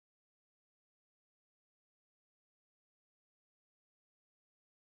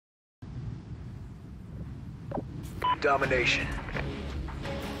domination.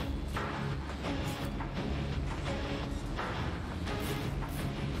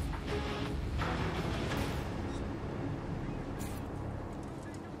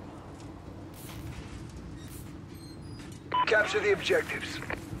 Capture the objectives.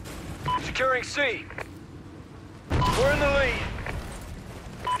 Securing C. We're in the lead.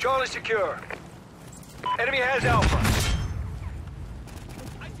 Charlie secure. Enemy has Alpha.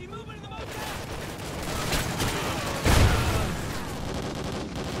 I see movement in the motel.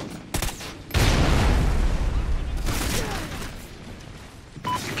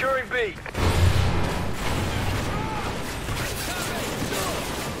 Securing B.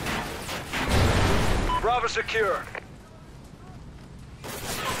 Bravo secure.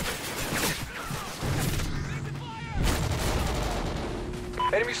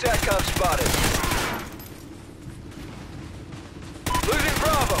 Enemy SATCOM spotted. Losing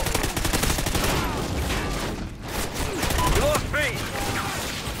Bravo. We lost B.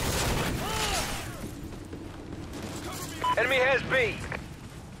 Enemy has B.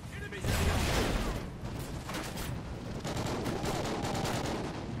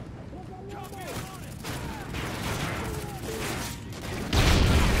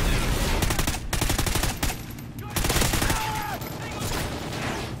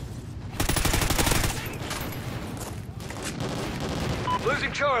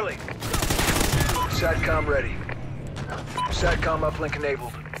 Losing Charlie. SATCOM ready. SATCOM uplink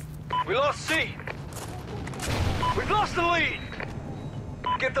enabled. We lost C. We've lost the lead.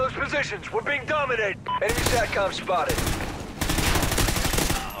 Get those positions. We're being dominated. Enemy SATCOM spotted.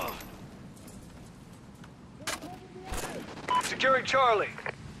 Securing Charlie.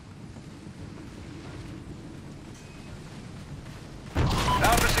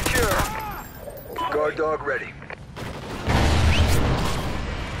 Alpha secure. Guard dog ready.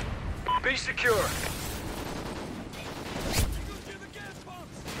 B secure.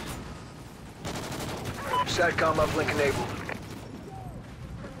 SATCOM uplink enabled.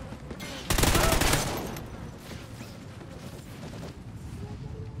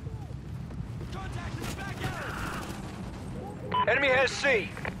 Enemy has C.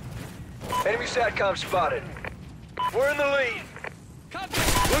 Enemy SATCOM spotted. We're in the lead.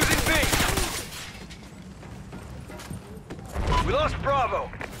 Losing B. We lost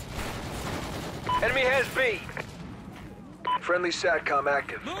Bravo. Enemy has B. Friendly SATCOM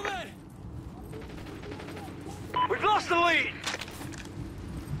active. Move it! We've lost the lead.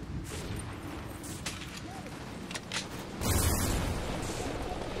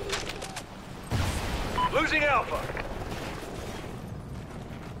 Losing Alpha.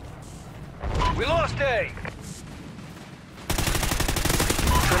 We lost A.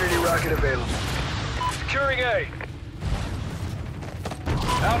 Trinity rocket available. Securing A.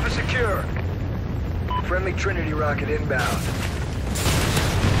 Alpha secure. Friendly Trinity rocket inbound.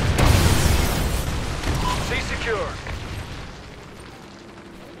 C secure.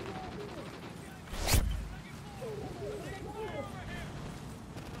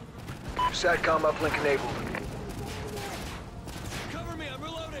 SATCOM uplink enabled. Cover me, I'm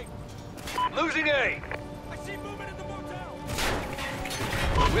reloading. Losing A. I see movement in the motel.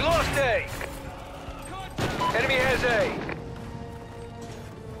 We lost A. Contact. Enemy has A.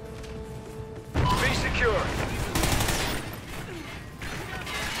 B secure.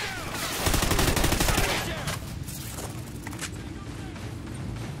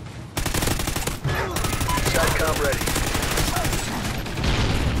 SATCOM ready.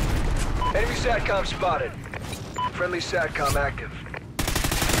 Enemy SATCOM spotted. Friendly SATCOM active.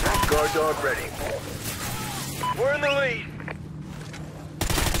 Guard dog ready. We're in the lead.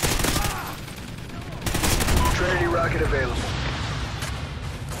 Trinity rocket available.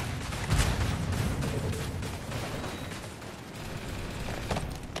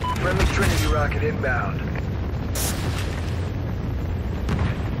 Friendly Trinity rocket inbound.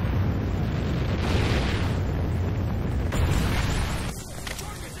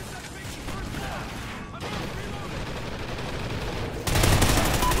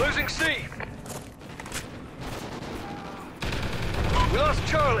 Losing C. We lost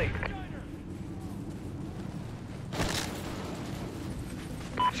Charlie.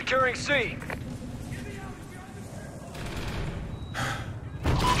 Securing C.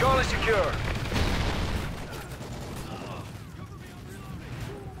 Charlie secure.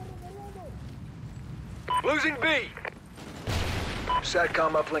 Losing B.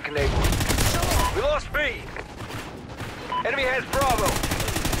 SATCOM uplink enabled. We lost B. Enemy has Bravo.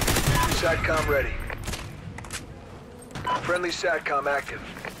 SATCOM ready. Friendly SATCOM active.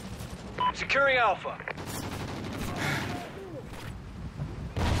 Securing Alpha.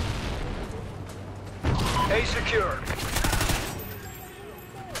 A secure.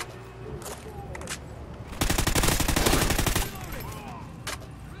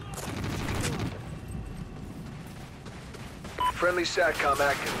 Friendly SATCOM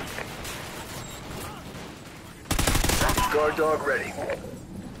active. Guard dog ready.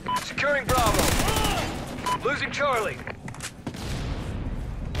 Securing Bravo. Losing Charlie.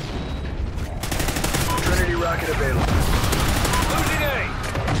 Trinity rocket available. Losing A.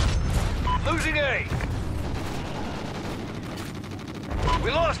 Losing A. We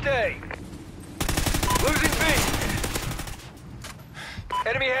lost A. Losing B.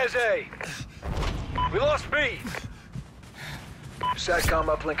 Enemy has A. We lost B. SATCOM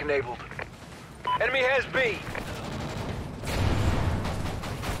uplink enabled. Enemy has B.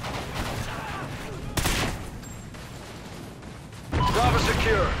 Bravo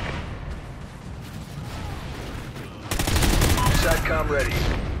secure. SATCOM ready.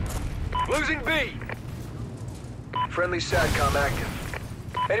 Losing B. Friendly SATCOM active.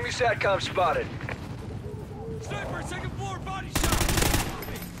 Enemy SATCOM spotted. Sniper, second floor, body shot!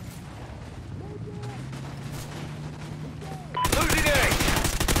 Losing A.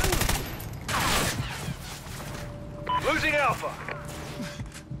 Losing Alpha.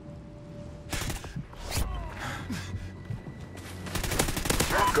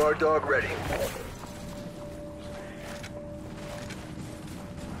 Guard dog ready.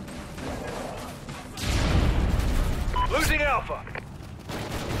 Losing Alpha.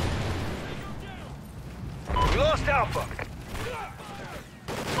 We lost Alpha.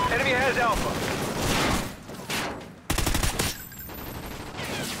 Enemy has Alpha.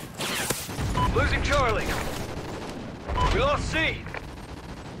 Losing Charlie. We lost C.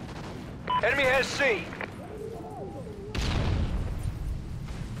 Enemy has C.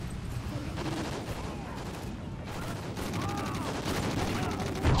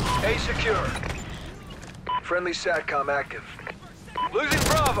 A secure. Friendly SATCOM active. Losing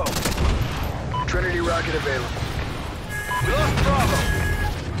Bravo. Trinity rocket available. We lost Bravo.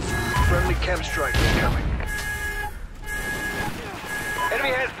 Friendly KEM strike incoming. Enemy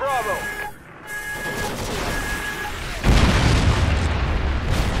has Bravo.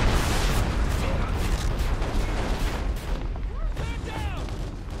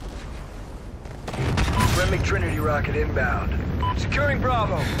 Friendly Trinity rocket inbound. Securing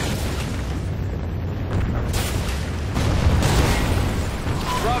Bravo.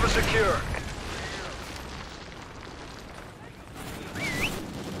 Bravo secure.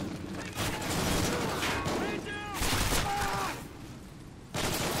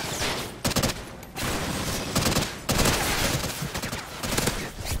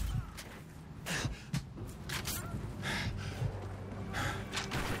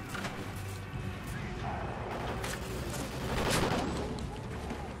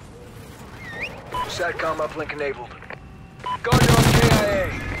 SATCOM uplink enabled. Guard dog KIA.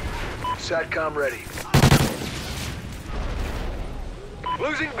 SATCOM ready.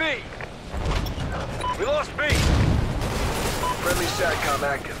 Losing B. We lost B. Friendly SATCOM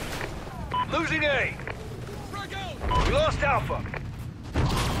active. Losing A. We lost Alpha.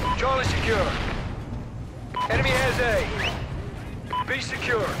 Charlie secure. Enemy has A. B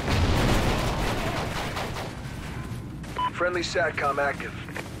secure. Friendly SATCOM active.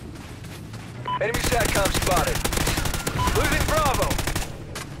 Enemy SATCOM spotted. Losing Bravo.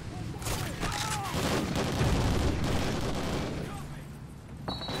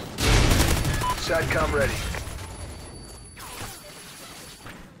 SATCOM ready.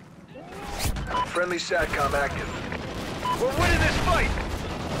 Friendly SATCOM active. We're winning this fight!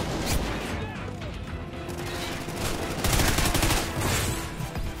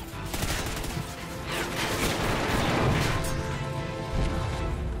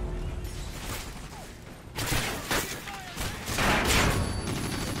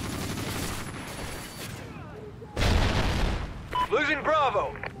 Losing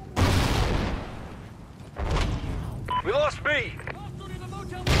Bravo. We lost B.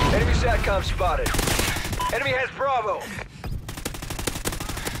 Enemy SATCOM spotted. Enemy has Bravo.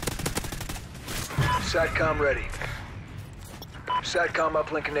 SATCOM ready. SATCOM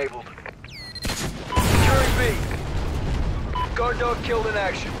uplink enabled. Securing B. Guard dog killed in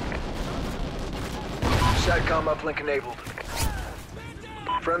action. SATCOM uplink enabled.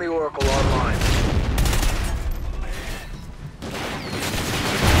 Friendly Oracle online.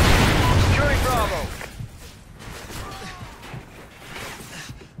 Securing Bravo.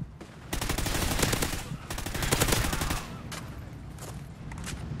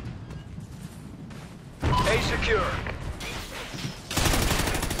 A secure.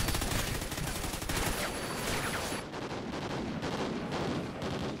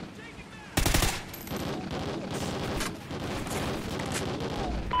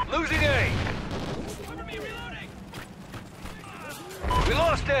 We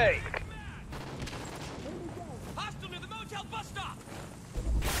lost A. Hostile near the motel bus stop!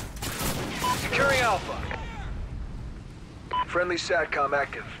 Securing Alpha. Friendly SATCOM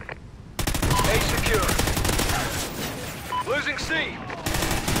active. A secure. Losing C.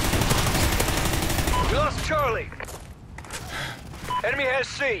 We lost Charlie. Enemy has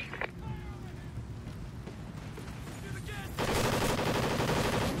C.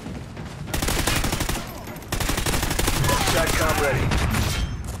 SATCOM ready.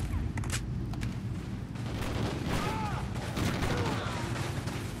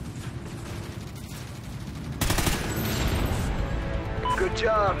 Good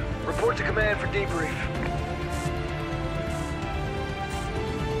job. Report to command for debrief.